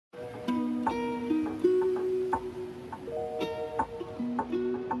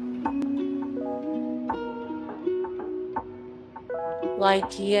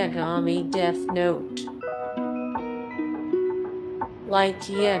like Yagami Death Note, like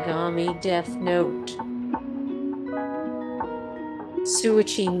Yagami Death Note.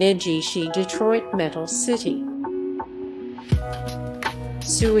 Souichi Negishi, Detroit Metal City.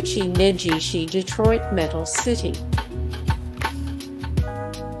 Souichi Negishi, Detroit Metal City.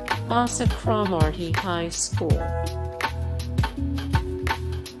 Asa Cromartie High School.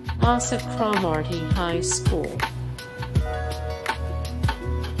 Asa Cromartie High School.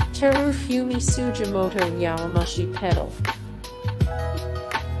 Terufumi Sugimoto Yowamushi Pedal.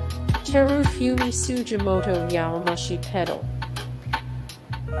 Terufumi Sugimoto Yowamushi Pedal.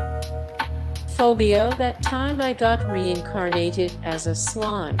 Phobia, that time I got reincarnated as a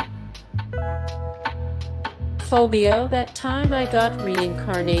slime. Phobia, that time I got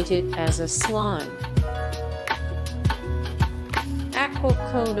reincarnated as a slime.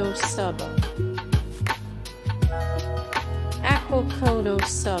 Aquakono Suba. Aquakono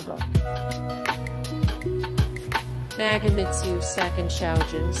Suba.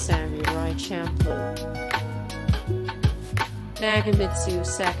 NagamitsuSakonshougen Samurai Champloois.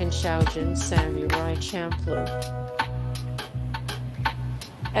 NagamitsuSakonshougen Samurai Champloois.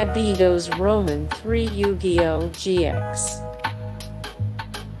 Abido's Roman 3 Yu-Gi-Oh! GX.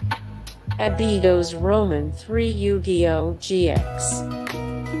 Abido's Roman 3 Yu-Gi-Oh! GX.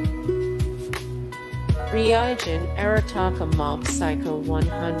 Ryujin Arataka Mob Psycho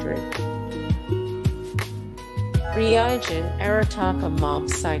 100. Ryujin Arataka Mob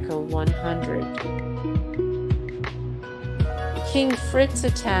Psycho 100. King Fritz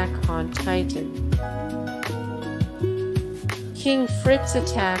Attack on Titan. King Fritz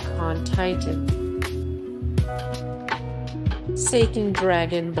Attack on Titan. Seiken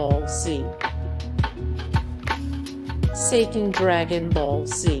Dragon Ball Z. Seiken Dragon Ball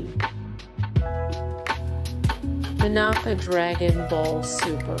Z. Manaka Dragon Ball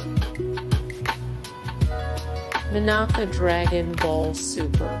Super. Manaka Dragon Ball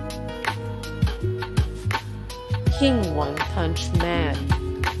Super. King One Punch Man.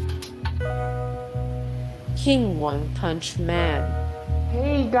 King One Punch Man.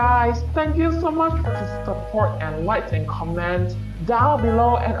 Hey guys, thank you so much for the support and likes and comments down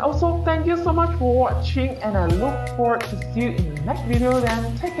below, and also thank you so much for watching, and I look forward to see you in the next video.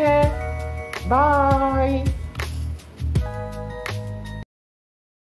 Then take care. Bye.